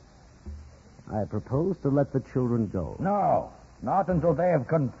 Pais? I propose to let the children go. No, not until they have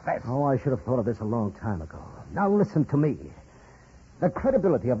confessed. Oh, I should have thought of this a long time ago. Now listen to me. The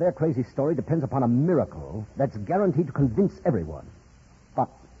credibility of their crazy story depends upon a miracle that's guaranteed to convince everyone. But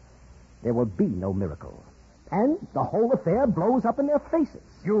there will be no miracle. And the whole affair blows up in their faces.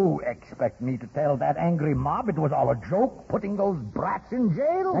 You expect me to tell that angry mob it was all a joke, putting those brats in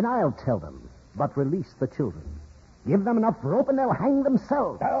jail? And I'll tell them, but release the children. Give them enough rope and they'll hang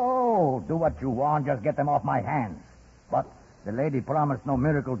themselves. Oh, do what you want, just get them off my hands. But the lady promised no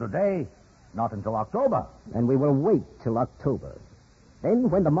miracle today, not until October. And we will wait till October. Then,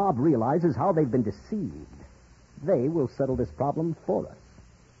 when the mob realizes how they've been deceived, they will settle this problem for us.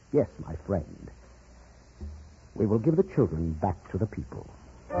 Yes, my friend. We will give the children back to the people.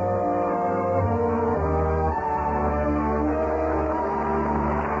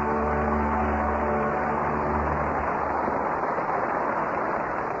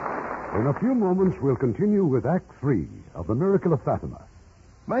 In a few moments, we'll continue with Act 3 of The Miracle of Fatima.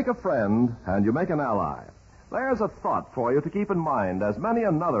 Make a friend, and you make an ally. There's a thought for you to keep in mind, as many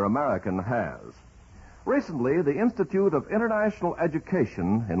another American has. Recently, the Institute of International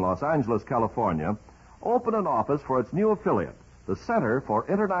Education in Los Angeles, California, opened an office for its new affiliate, the Center for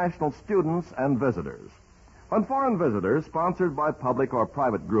International Students and Visitors. When foreign visitors, sponsored by public or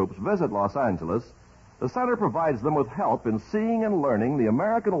private groups, visit Los Angeles, the center provides them with help in seeing and learning the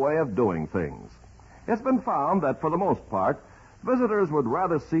American way of doing things. It's been found that, for the most part, visitors would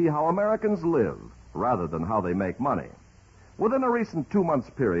rather see how Americans live rather than how they make money. Within a recent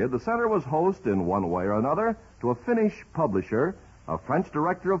 2-month period, the center was host, in one way or another, to a Finnish publisher, a French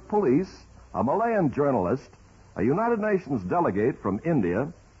director of police, a Malayan journalist, a United Nations delegate from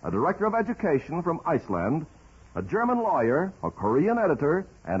India, a director of education from Iceland, a German lawyer, a Korean editor,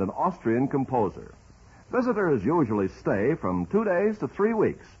 and an Austrian composer. Visitors usually stay from 2 days to 3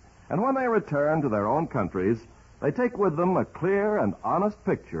 weeks, and when they return to their own countries, they take with them a clear and honest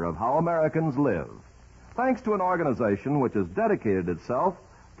picture of how Americans live, thanks to an organization which has dedicated itself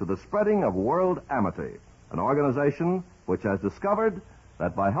to the spreading of world amity, an organization which has discovered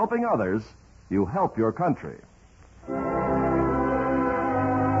that by helping others, you help your country.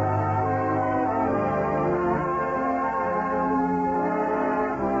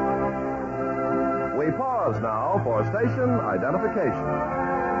 We pause now for station identification.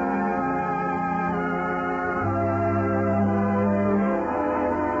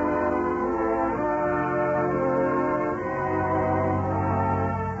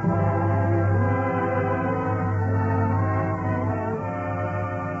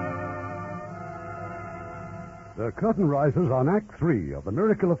 The The curtain rises on Act 3 of The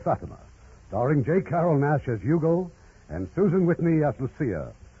Miracle of Fatima, starring J. Carroll Nash as Hugo and Susan Whitney as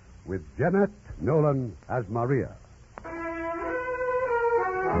Lucia, with Jeanette Nolan as Maria.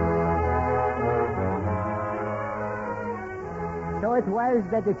 So it was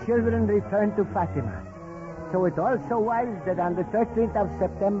that the children returned to Fatima. So it also was that on the 13th of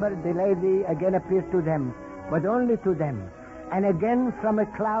September, the lady again appeared to them, but only to them, and again from a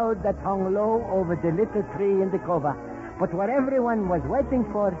cloud that hung low over the little tree in the cova. But what everyone was waiting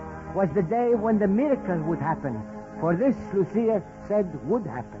for was the day when the miracle would happen. For this, Lucia said, would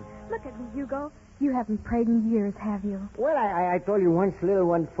happen. Look at me, Hugo. You haven't prayed in years, have you? Well, I told you once, little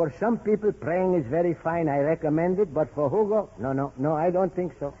one, for some people, praying is very fine. I recommend it, but for Hugo, no, I don't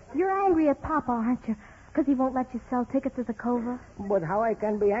think so. You're angry at Papa, aren't you? Because he won't let you sell tickets at the Cova? But how I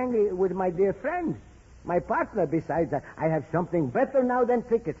can be angry with my dear friend, my partner? Besides, I have something better now than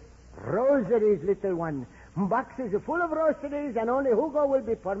tickets. Rosaries, little one. Boxes full of rosaries, and only Hugo will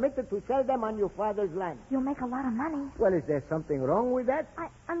be permitted to sell them on your father's land. You'll make a lot of money. Well, is there something wrong with that?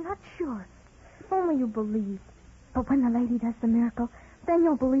 I'm not sure. If only you believe. But when the lady does the miracle, then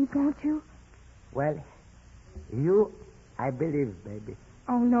you'll believe, won't you? Well, I believe, baby.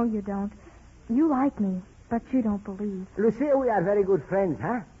 Oh, no, you don't. You like me, but you don't believe. Lucia, we are very good friends,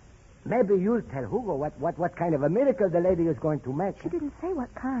 huh? Maybe you'll tell Hugo what kind of a miracle the lady is going to make. She didn't say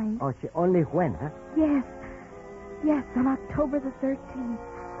what kind. Oh, only when, huh? Yes, on October the 13th.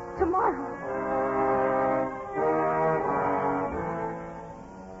 Tomorrow.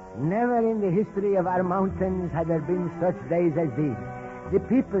 Never in the history of our mountains had there been such days as these. The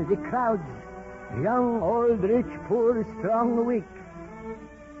people, the crowds, young, old, rich, poor, strong, weak.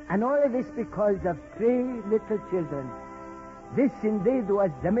 And all of this because of 3 little children. This indeed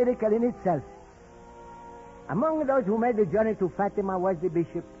was the miracle in itself. Among those who made the journey to Fatima was the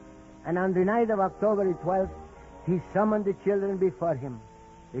bishop. And on the night of October 12th, he summoned the children before him.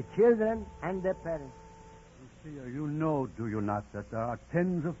 The children and their parents. Lucia, you know, do you not, that there are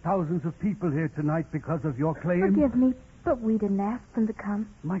tens of thousands of people here tonight because of your claim? Forgive me, but we didn't ask them to come.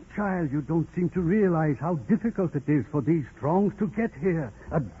 My child, you don't seem to realize how difficult it is for these throngs to get here.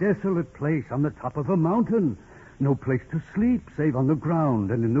 A desolate place on the top of a mountain. No place to sleep save on the ground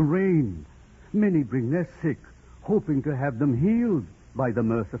and in the rain. Many bring their sick, hoping to have them healed by the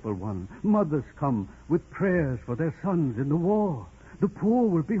merciful one. Mothers come with prayers for their sons in the war. The poor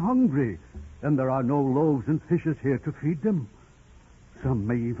will be hungry, and there are no loaves and fishes here to feed them. Some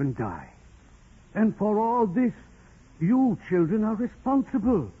may even die. And for all this, you children are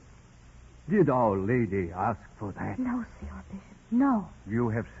responsible. Did Our Lady ask for that? No, Senor Bishop, no. You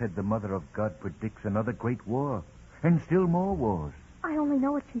have said the Mother of God predicts another great war, and still more wars. I only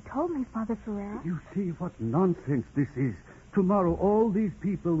know what she told me, Father Ferreira. You see what nonsense this is. Tomorrow, all these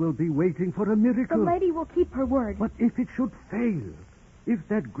people will be waiting for a miracle. The lady will keep her word. But if it should fail, if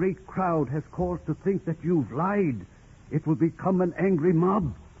that great crowd has cause to think that you've lied, it will become an angry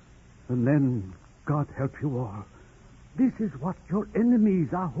mob. And then, God help you all. This is what your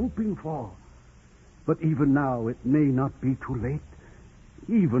enemies are hoping for. But even now, it may not be too late.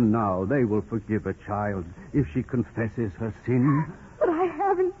 Even now, they will forgive a child if she confesses her sin. But I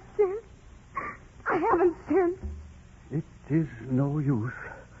haven't sinned. I haven't sinned. It is no use.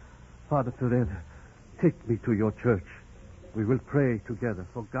 Father Ferreira, take me to your church. We will pray together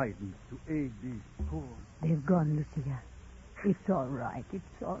for guidance to aid these poor. They've gone, Lucia. It's all right.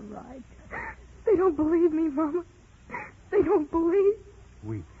 It's all right. They don't believe me, Mama. They don't believe.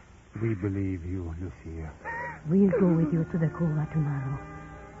 We believe you, Lucia. We'll go with you to the Cova tomorrow.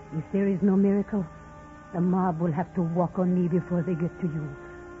 If there is no miracle, the mob will have to walk on me before they get to you.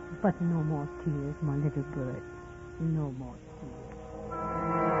 But no more tears, my little bird. No more tears.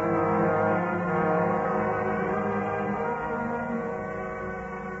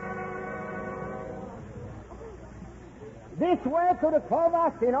 This way to the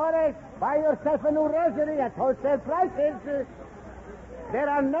Cova, Senores. Buy yourself a new rosary at wholesale prices. There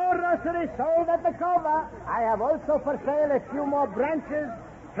are no rosaries sold at the Cova. I have also for sale a few more branches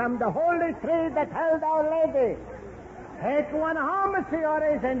from the holy tree that held Our Lady. Take one home,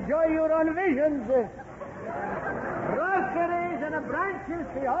 Senores. Enjoy your own visions. Rosaries and a branches,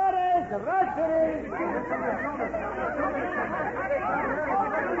 Senores. Rosaries.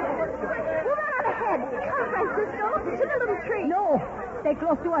 Move on ahead. Come, Francisco. To the little tree. No. Stay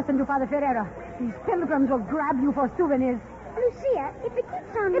close to us and to Father Ferreira. These pilgrims will grab you for souvenirs. Lucia, if it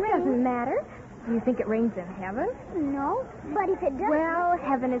keeps on It raining... doesn't matter. Do you think it rains in heaven? No, but if it does... Well,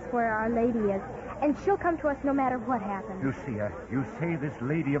 heaven is where Our Lady is, and she'll come to us no matter what happens. Lucia, you say this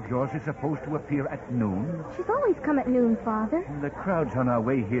lady of yours is supposed to appear at noon? She's always come at noon, Father. The crowds on our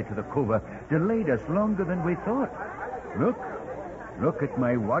way here to the cova delayed us longer than we thought. Look at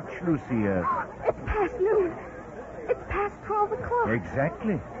my watch, Lucia. It's past noon. It's past 12 o'clock.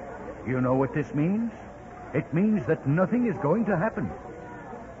 Exactly. You know what this means? It means that nothing is going to happen.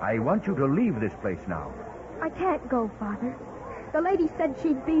 I want you to leave this place now. I can't go, Father. The lady said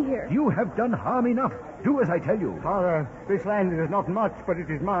she'd be here. You have done harm enough. Do as I tell you. Father, this land is not much, but it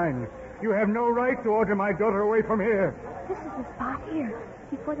is mine. You have no right to order my daughter away from here. This is the spot here,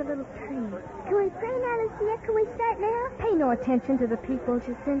 before the little tree. Can we pray now, Lucia? Can we start now? Pay no attention to the people,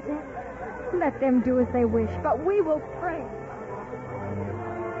 Jacinta. Let them do as they wish, but we will pray.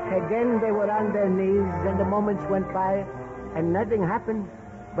 Again they were on their knees, and the moments went by, and nothing happened,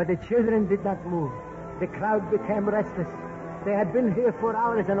 but the children did not move. The crowd became restless. They had been here for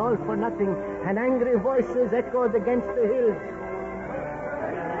hours and all for nothing, and angry voices echoed against the hills.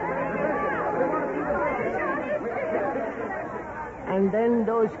 And then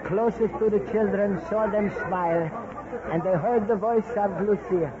those closest to the children saw them smile, and they heard the voice of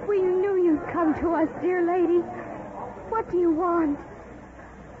Lucia. We knew you'd come to us, dear lady. What do you want?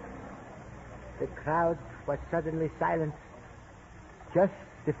 The crowd was suddenly silent. Just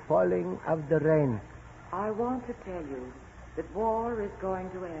the falling of the rain. I want to tell you that war is going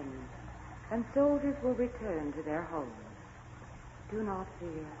to end, and soldiers will return to their homes. Do not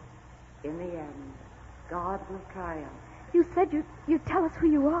fear. In the end, God will triumph. You said you'd tell us who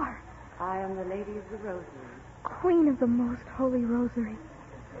you are. I am the Lady of the Rosary. Queen of the Most Holy Rosary.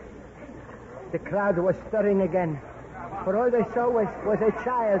 The crowd was stirring again, for all they saw was a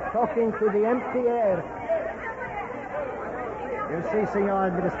child talking to the empty air. You see, Senor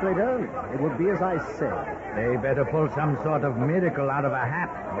Administrator, it would be as I said. They better pull some sort of miracle out of a hat,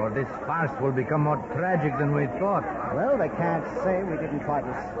 or this farce will become more tragic than we thought. Well, they can't say we didn't try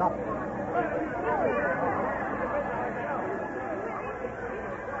to stop them.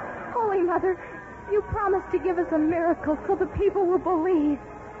 Holy Mother, you promised to give us a miracle so the people will believe.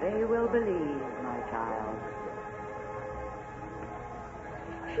 They will believe, my child.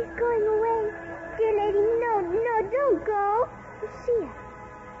 She's going away. Dear lady, no, don't go. Lucia,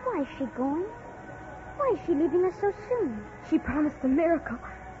 why is she going? Why is she leaving us so soon? She promised a miracle.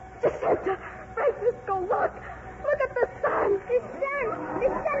 Jacinta, Francisco, look! Look at the sun! The sun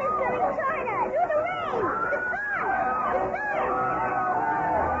is coming toward us! Through the rain! The sun!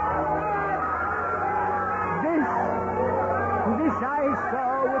 This I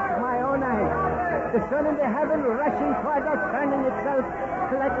saw with my own eyes. The sun in the heaven rushing toward us, turning itself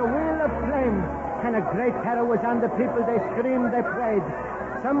like a wheel of flame. And a great terror was on the people. They screamed, they prayed.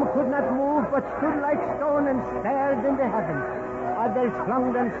 Some could not move, but stood like stone and stared in the heavens. Others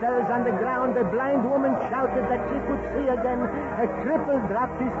flung themselves on the ground. A blind woman shouted that she could see again. A cripple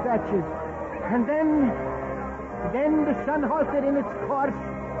dropped his stretches. And then the sun halted in its course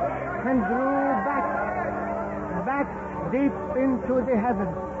and drew back deep into the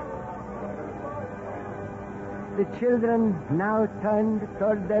heavens. The children now turned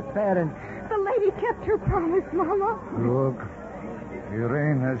toward their parents. The lady kept her promise, Mama. Look, the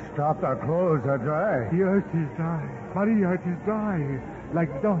rain has stopped. Our clothes are dry. Yes, it is dry. Maria, it is dry,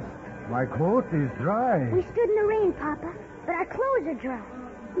 like dust. My coat is dry. We stood in the rain, Papa, but our clothes are dry.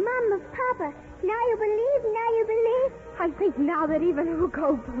 Mama, Papa, now you believe? I think now that even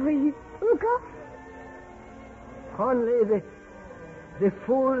Hugo believes. Hugo? Only the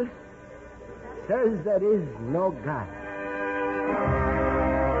fool says there is no God.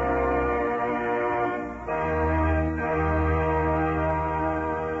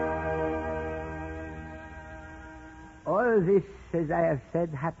 All this, as I have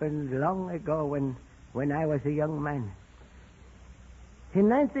said, happened long ago when I was a young man. In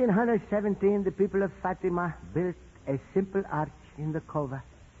 1917, the people of Fatima built a simple arch in the cova.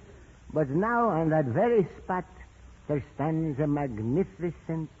 But now, on that very spot, there stands a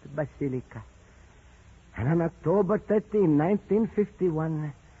magnificent basilica. And on October 13,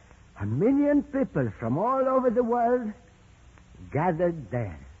 1951, 1 million people from all over the world gathered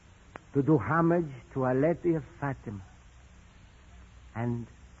there to do homage to Our Lady of Fatima. And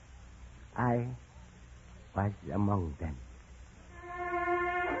I was among them.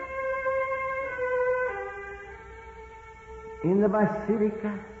 In the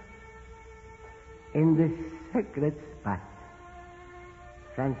basilica, in this sacred spot,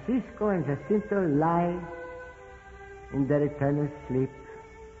 Francisco and Jacinto lie in their eternal sleep,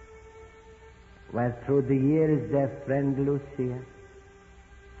 while through the years their friend Lucia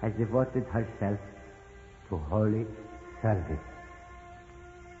has devoted herself to holy service.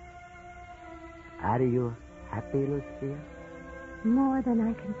 Are you happy, Lucia? More than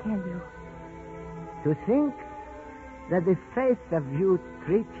I can tell you. To think that the faith of you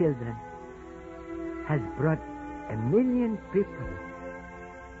 3 children has brought 1 million people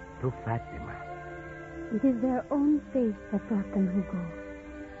to Fatima. It is their own faith that brought them, Hugo.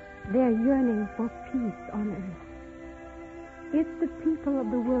 Their yearning for peace on earth. If the people of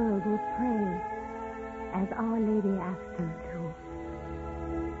the world will pray as Our Lady asked them to,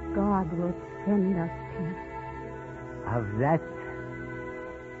 God will send us peace. Of that,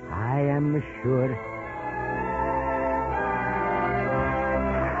 I am sure.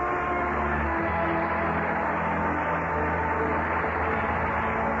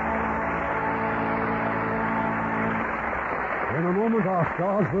 In a moment, our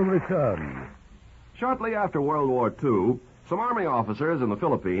stars will return. Shortly after World War II, some Army officers in the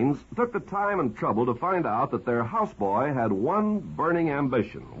Philippines took the time and trouble to find out that their houseboy had one burning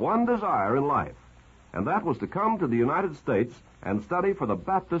ambition, one desire in life, and that was to come to the United States and study for the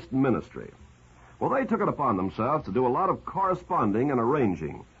Baptist ministry. Well, they took it upon themselves to do a lot of corresponding and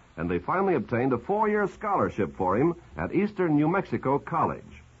arranging, and they finally obtained a 4-year scholarship for him at Eastern New Mexico College.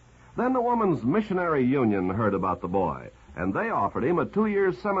 Then the Woman's Missionary Union heard about the boy, and they offered him a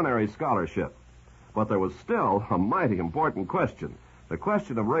 2-year seminary scholarship. But there was still a mighty important question, the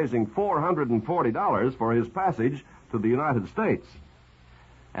question of raising $440 for his passage to the United States.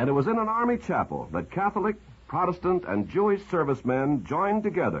 And it was in an Army chapel that Catholic, Protestant, and Jewish servicemen joined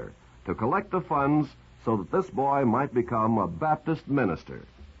together to collect the funds so that this boy might become a Baptist minister.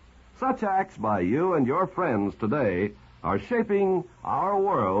 Such acts by you and your friends today are shaping our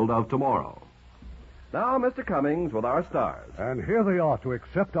world of tomorrow. Now, Mr. Cummings with our stars. And here they are to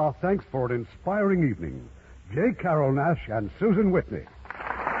accept our thanks for an inspiring evening. J. Carroll Nash and Susan Whitney.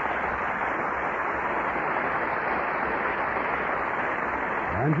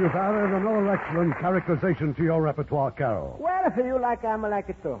 And you've added another excellent characterization to your repertoire, Carol. Well, if you like, I'm like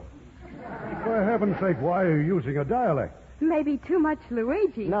it too. For heaven's sake, why are you using a dialect? Maybe too much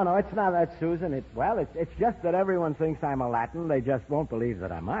Luigi. No, it's not that, Susan. It's just that everyone thinks I'm a Latin. They just won't believe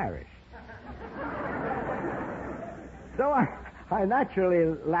that I'm Irish. So I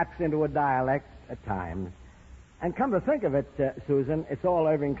naturally lapse into a dialect at times. And come to think of it, Susan, it's all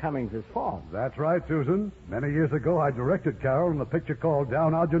Irving Cummings' fault. That's right, Susan. Many years ago, I directed Carol in a picture called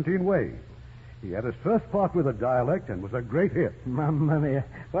Down Argentine Way. He had his first part with a dialect and was a great hit. Mamma mia.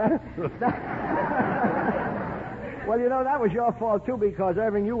 Well, well, you know, that was your fault, too, because,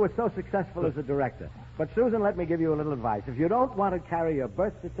 Irving, you were so successful as a director. But, Susan, let me give you a little advice. If you don't want to carry your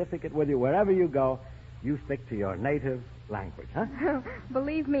birth certificate with you wherever you go, you stick to your native language, huh?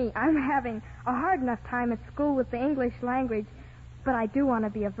 Believe me, I'm having a hard enough time at school with the English language, but I do want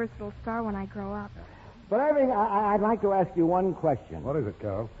to be a versatile star when I grow up. But, Irving, I'd like to ask you one question. What is it,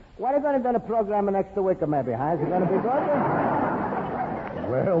 Carol? What are you going to do the program next week, maybe, huh? Is it going to be good?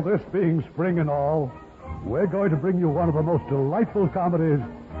 Well, this being spring and all, we're going to bring you one of the most delightful comedies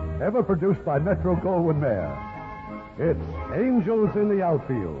ever produced by Metro-Goldwyn-Mayer. It's Angels in the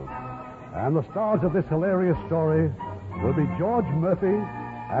Outfield. And the stars of this hilarious story will be George Murphy,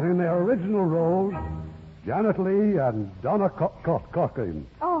 and in their original roles, Janet Leigh and Donna Cochran.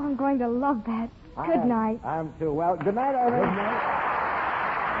 Oh, I'm going to love that. Good night. I'm too. Well, good night, Irving. Good night.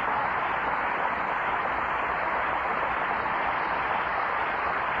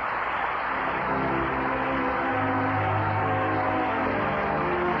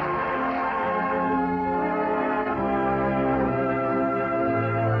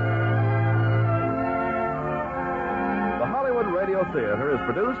 Radio Theater is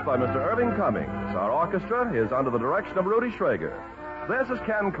produced by Mr. Irving Cummings. Our orchestra is under the direction of Rudy Schrager. This is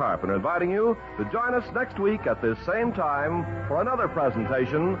Ken Carpenter inviting you to join us next week at this same time for another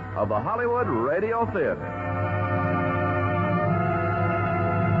presentation of the Hollywood Radio Theater.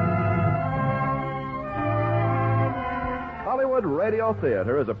 Hollywood Radio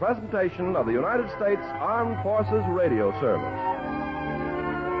Theater is a presentation of the United States Armed Forces Radio Service.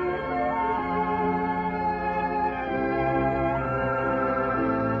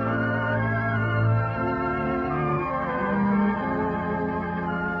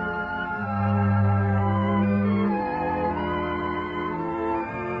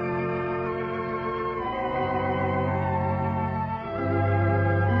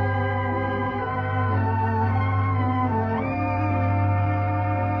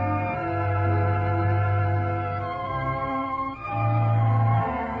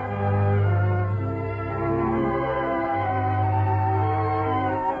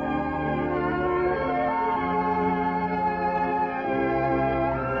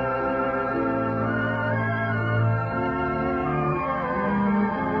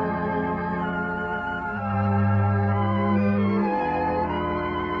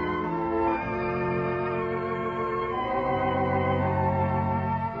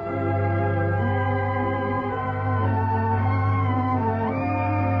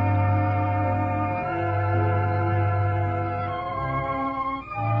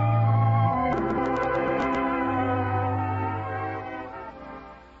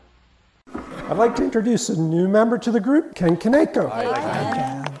 I'd like to introduce a new member to the group, Ken Kaneko.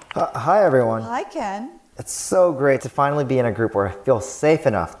 Hi, everyone. Hi, Ken. It's so great to finally be in a group where I feel safe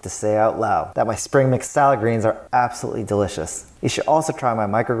enough to say out loud that my spring mix salad greens are absolutely delicious. You should also try my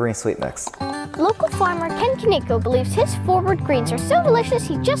microgreen sweet mix. Local farmer Ken Kaneko believes his forward greens are so delicious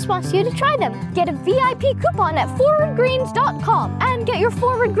he just wants you to try them. Get a VIP coupon at forwardgreens.com and get your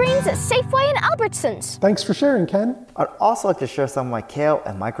forward greens at Safeway and Albertsons. Thanks for sharing, Ken. I'd also like to share some of my kale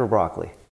and micro broccoli.